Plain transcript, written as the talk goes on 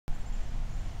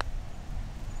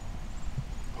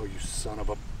son of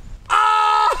a...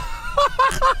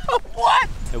 What?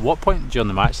 At what point during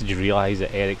the match did you realise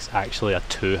that Erik's actually a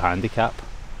 2 handicap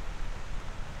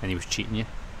and he was cheating you?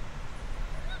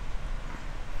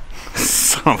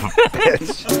 Son of a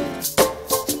bitch.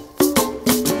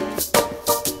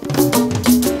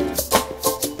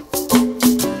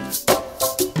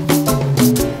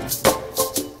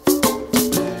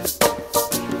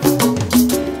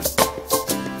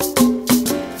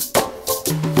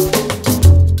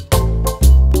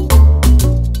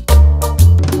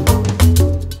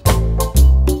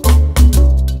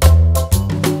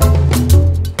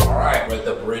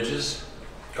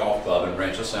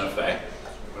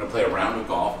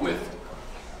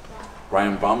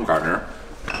 Brian Baumgartner,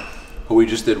 who we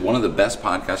just did one of the best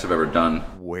podcasts I've ever done.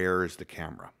 Where's the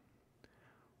camera?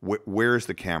 Where's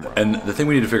the camera? And the thing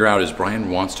we need to figure out is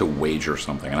Brian wants to wager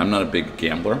something, and I'm not a big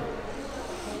gambler.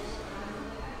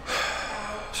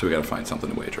 So we got to find something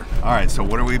to wager. All right, so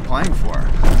what are we playing for?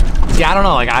 See, I don't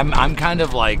know. Like, I'm kind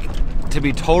of like, to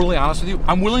be totally honest with you,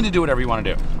 I'm willing to do whatever you want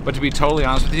to do. But to be totally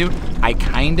honest with you, I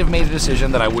kind of made a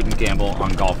decision that I wouldn't gamble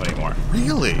on golf anymore.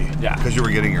 Really? Yeah. Because you were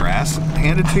getting your ass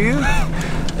handed to you?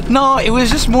 No, it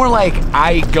was just more like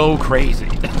I go crazy.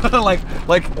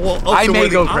 I may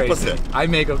go crazy. I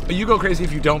may go. You go crazy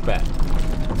if you don't bet.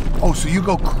 Oh, so you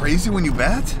go crazy when you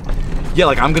bet? Yeah,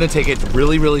 like I'm gonna take it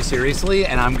really, really seriously,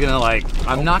 and I'm gonna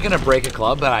I'm not gonna break a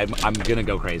club, but I'm gonna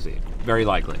go crazy. Very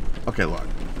likely. Okay, look.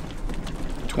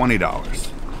 $20.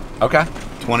 Okay.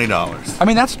 $20. I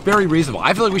mean, that's very reasonable.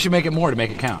 I feel like we should make it more to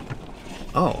make it count.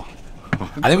 Oh.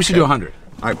 I think we should do 100.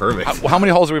 All right, perfect. How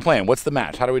many holes are we playing? What's the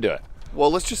match? How do we do it? Well,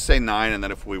 let's just say 9, and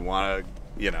then if we want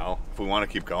to, if we want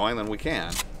to keep going, then we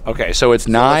can. Okay, so it's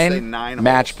let's say 9 9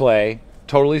 match holes. play,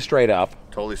 totally straight up.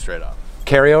 Totally straight up.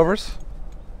 Carryovers?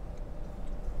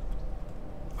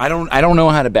 I don't know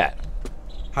how to bet.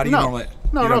 How do you normally?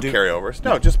 No, no carryovers.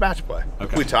 No, just match play.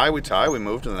 Okay. If we tie, we tie. We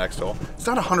move to the next hole. It's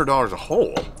not $100 a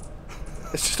hole.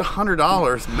 It's just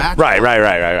 $100 match. Right.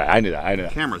 I knew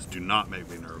that. Cameras do not make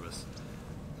me nervous.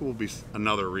 It will be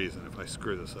another reason if I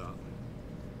screw this up.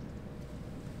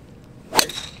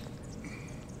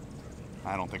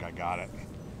 I don't think I got it.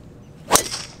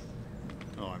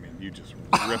 Oh, I mean, you just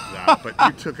ripped that, but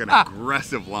you took an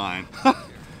aggressive line.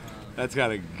 That's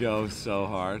gotta go so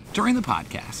hard. During the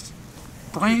podcast,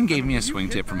 Brian gave me a swing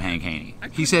tip from Hank Haney.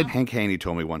 He said, Hank Haney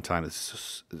told me one time,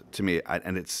 to me,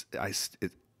 I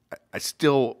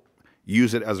still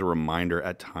use it as a reminder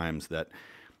at times that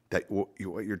what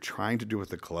you're trying to do with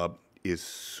the club is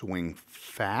swing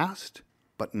fast,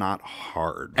 but not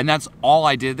hard. and that's all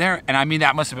I did there. And I mean,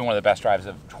 that must have been one of the best drives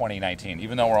of 2019,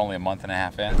 even though we're only a month and a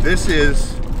half in. This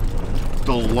is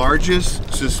the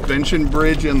largest suspension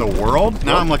bridge in the world.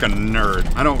 Now I'm like a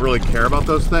nerd. I don't really care about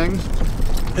those things.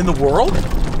 In the world?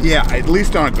 Yeah, at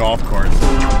least on a golf course.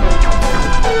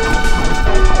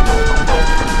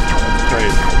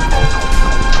 Crazy.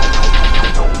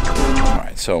 All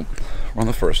right, so we're on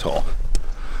the first hole,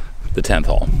 the 10th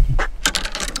hole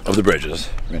of the bridges,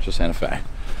 Rancho Santa Fe.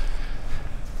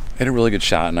 Hit a really good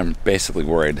shot, and I'm basically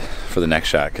worried for the next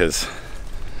shot because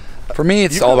for me,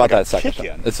 it's all about that second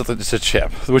shot. It's a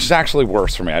chip, which is actually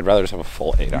worse for me. I'd rather just have a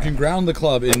full 8 iron. You can ground the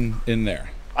club in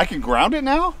there. I can ground it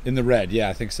now? In the red, yeah,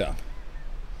 I think so.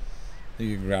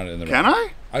 You can ground it in the red. Can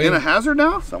I? I mean, in a hazard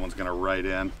now? Someone's gonna write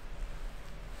in.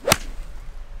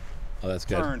 Oh, that's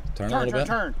good. Turn a little bit.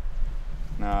 Turn.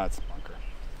 No, it's a bunker.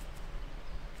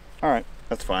 All right,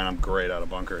 that's fine. I'm great out of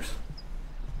bunkers.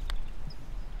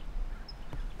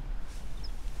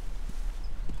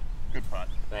 Good putt.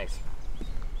 Thanks.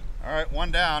 All right,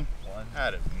 1 down.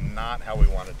 That is not how we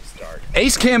wanted to start.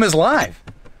 Ace Cam is live.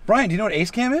 Brian, do you know what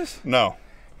Ace Cam is? No.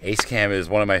 Ace Cam is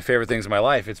one of my favorite things in my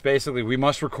life. It's basically we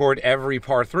must record every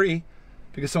par 3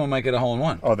 because someone might get a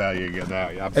hole-in-one. Oh, that you get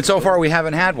that. Yeah, and so far we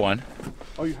haven't had one.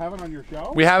 Oh, you haven't on your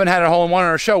show? We haven't had a hole-in-one on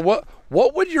our show. What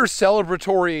would your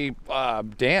celebratory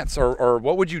dance or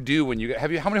what would you do when you how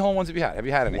many hole-in-ones have you had? Have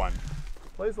you had any? 1.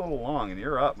 Plays a little long, and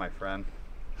you're up, my friend.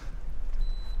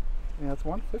 Yeah, it's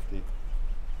 150.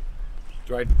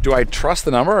 Do I trust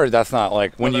the number, or that's not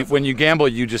like when you gamble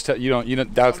you just you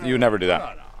never do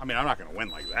that? No. I mean, I'm not gonna win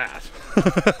like that.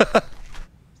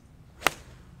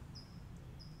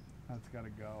 That's gotta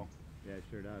go. Yeah, it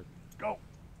sure does. Go.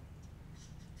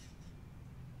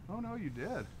 Oh no, you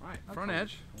did. Right, front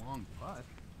edge. Long putt.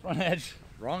 Front edge.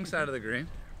 Wrong side of the green.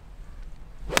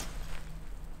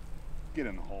 Get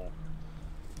in the hole.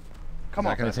 Come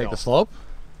on. Not gonna take the slope.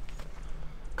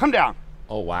 Come down.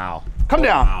 Oh wow. Come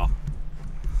down. Wow.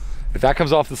 If that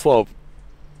comes off the slope,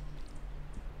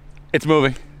 it's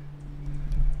moving.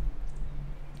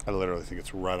 I literally think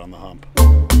it's right on the hump.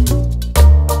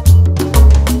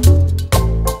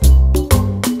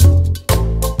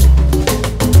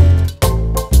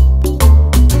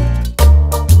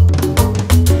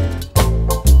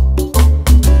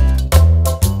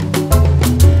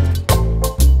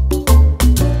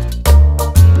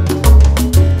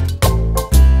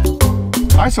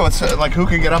 so it's like who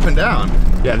can get up and down.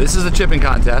 Yeah, this is a chipping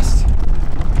contest.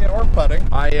 Yeah, or putting.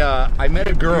 I met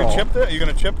a girl. You chip this? You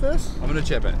gonna chip this? I'm gonna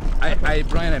chip it.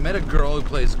 Brian, I met a girl who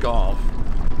plays golf.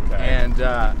 Okay. And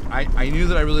I knew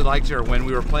that I really liked her when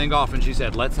we were playing golf, and she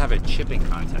said, let's have a chipping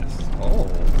contest. Oh.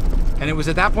 And it was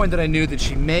at that point that I knew that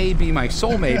she may be my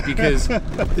soulmate, because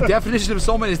the definition of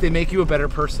soulmate is they make you a better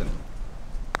person.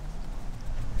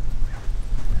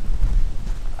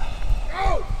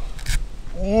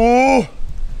 Oh!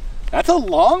 That's a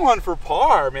long one for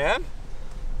par, man.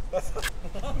 That's a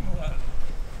long one.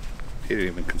 He didn't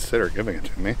even consider giving it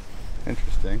to me.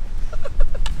 Interesting.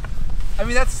 I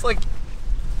mean, that's like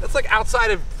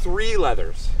outside of 3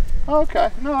 leathers. Oh,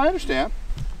 okay. No, I understand.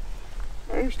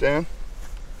 I understand.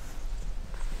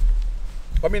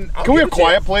 I mean, can we have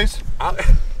quiet, please?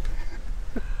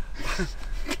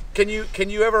 Can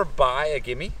you ever buy a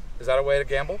gimme? Is that a way to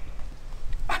gamble?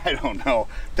 I don't know.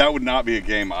 That would not be a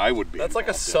game I would be. That's like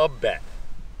a sub bet.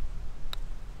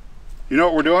 You know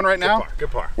what we're doing right now?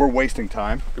 Good par. We're wasting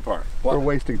time. Good par. We're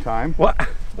wasting time. What?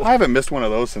 I haven't missed one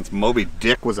of those since Moby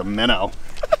Dick was a minnow.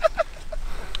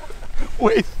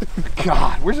 Wait,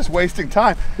 God, we're just wasting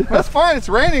time. That's fine. It's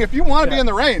raining. If you want to be in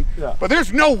the rain, but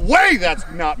there's no way that's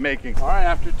not making. All right,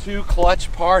 after 2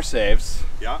 clutch par saves.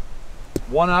 Yeah.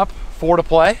 1 up, 4 to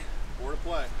play. 4 to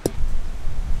play.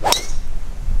 A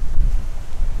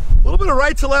little bit of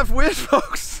right to left wind,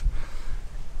 folks.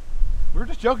 We were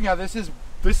just joking how this is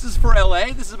for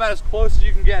LA. This is about as close as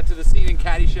you can get to the scene in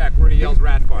Caddyshack where he yells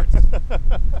rat farts.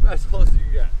 About as close as you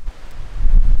can get.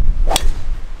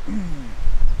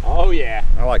 Oh yeah.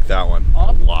 I like that one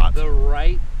Up a lot. The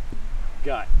right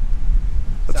gut.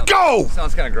 Let's go!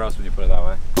 Sounds kind of gross when you put it that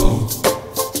way.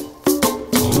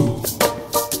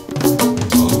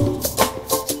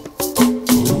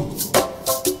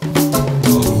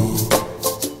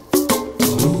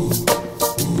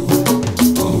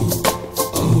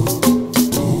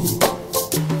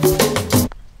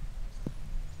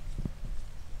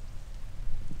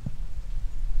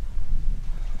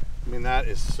 I mean, that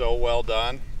is so well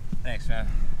done. Thanks, man.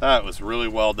 That was really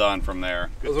well done from there.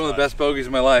 That was one of the best bogeys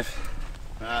of my life.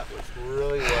 That was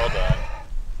really well done.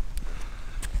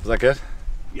 Was that good?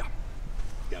 Yeah.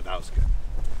 Yeah, that was good.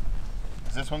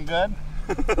 Is this one good?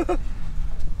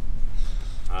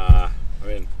 I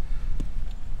mean,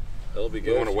 it'll be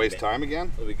good. You want to waste time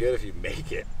again? It'll be good if you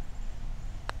make it.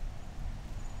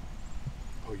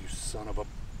 Oh, you son of a...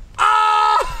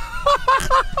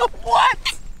 Ah!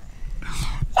 What?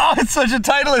 Oh, it's such a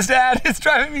Titleist ad. It's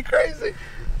driving me crazy.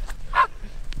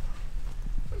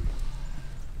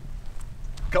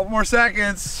 Couple more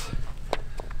seconds.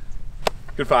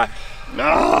 Good 5.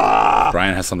 Ah!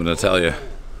 Brian has something to tell you.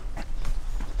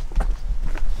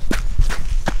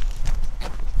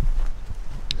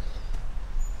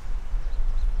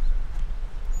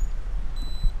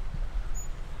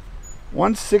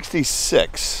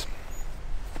 .166.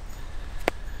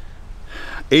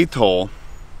 8th hole.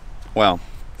 Well,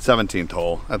 17th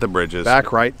hole at the Bridges.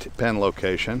 Back right pin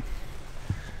location.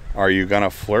 Are you gonna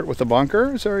flirt with the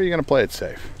bunkers or are you gonna play it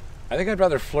safe? I think I'd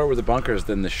rather flirt with the bunkers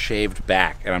than the shaved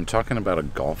back, and I'm talking about a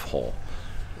golf hole.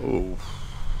 Ooh.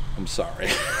 I'm sorry.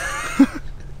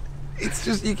 It's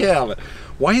just, you can't help it.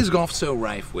 Why is golf so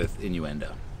rife with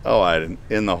innuendo? Oh, I didn't.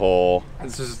 In the hole.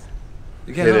 It's just,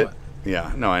 you can't Hit help it. it.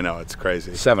 Yeah, no, I know, it's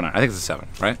crazy. 7 iron. I think it's a 7,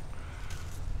 right?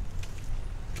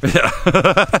 Yeah.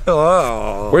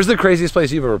 Whoa. Where's the craziest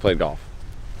place you've ever played golf?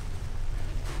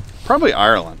 Probably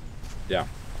Ireland. Yeah.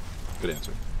 Good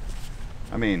answer.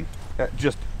 I mean,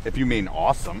 just if you mean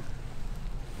awesome.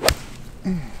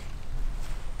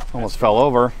 Almost fell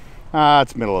over. Ah,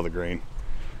 it's middle of the green.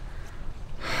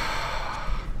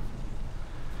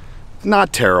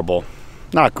 Not terrible.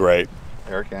 Not great.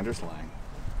 Erik Anders Lang.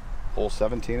 Hole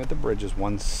 17 at the Bridges,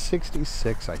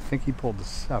 166. I think he pulled the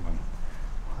 7.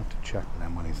 I'll have to check with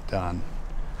him when he's done.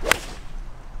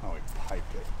 Oh, he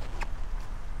piped it.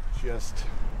 Just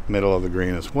middle of the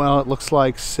green as well. It looks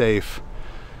like safe.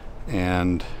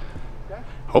 And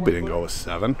hope he didn't go with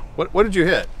 7. What did you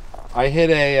hit? I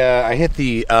hit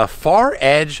the far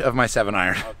edge of my 7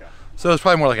 iron. Okay. So it's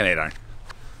probably more like an 8 iron.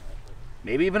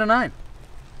 Maybe even a 9.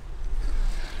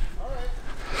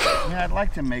 Yeah, I'd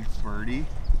like to make birdie.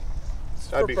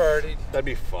 For birdie. That'd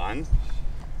be fun.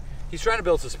 He's trying to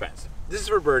build suspense. This is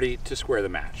for birdie to square the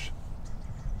match.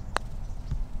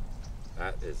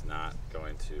 That is not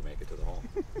going to make it to the hole.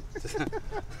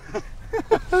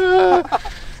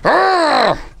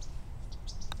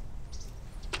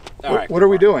 All right, What are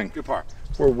we doing? Good par.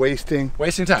 We're wasting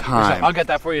Wasting time. I'll get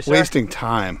that for you, sir. Wasting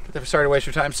time. Sorry to waste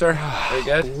your time, sir. Very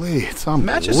good. It's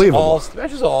Matches unbelievable.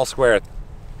 all square.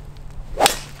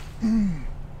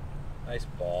 Nice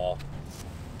ball.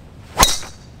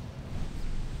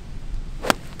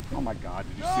 Oh my God,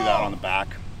 did you see that on the back?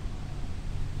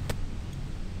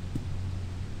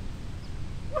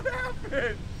 What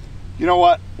happened? You know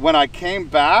what? When I came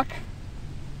back,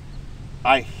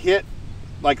 I hit,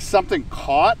 like something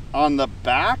caught on the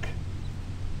back.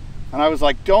 And I was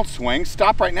like, don't swing,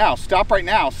 stop right now, stop right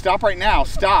now, stop right now,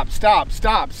 stop, stop,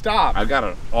 stop, stop. I've got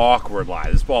an awkward lie.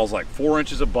 This ball's like 4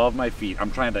 inches above my feet.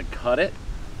 I'm trying to cut it.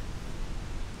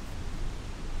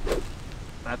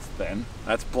 That's thin.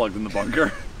 That's plugged in the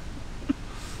bunker.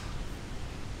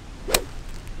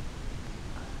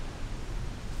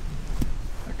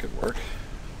 That could work.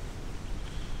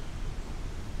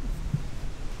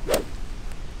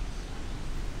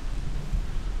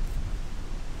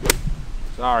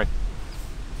 Sorry.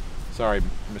 Sorry,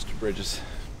 Mr. Bridges.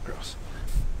 Gross.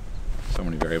 So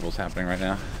many variables happening right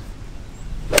now.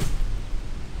 That's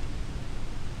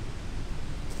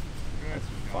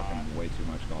fucking way too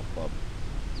much golf club.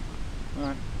 All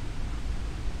right.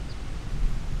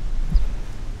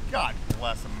 God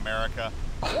bless America.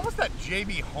 What was that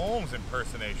J.B. Holmes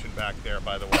impersonation back there,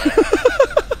 by the way?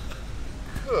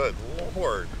 Good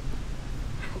Lord.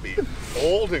 I'll be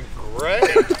old and gray.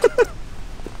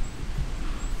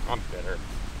 I'm bitter.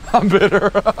 I'm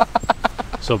bitter.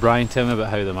 So Brian, tell me about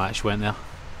how the match went there.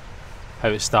 How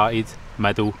it started,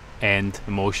 middle, end,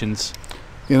 emotions.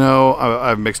 You know, I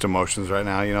have mixed emotions right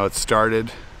now. You know, it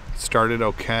started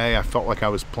okay. I felt like I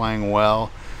was playing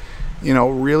well. You know,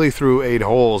 really through 8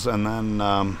 holes, and then,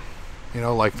 you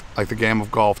know, like the game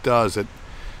of golf does, it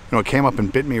came up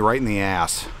and bit me right in the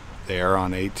ass there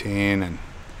on 18, and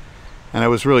I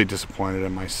was really disappointed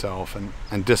in myself and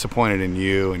disappointed in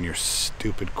you and your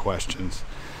stupid questions.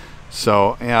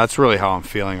 So yeah, that's really how I'm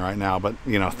feeling right now. But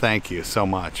you know, thank you so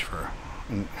much for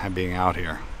being out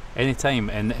here. Anytime.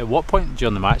 And at what point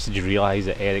during the match did you realise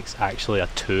that Erik's actually a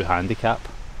 2 handicap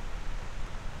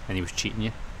and he was cheating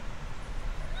you?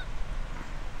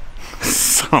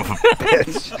 Son of a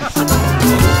bitch.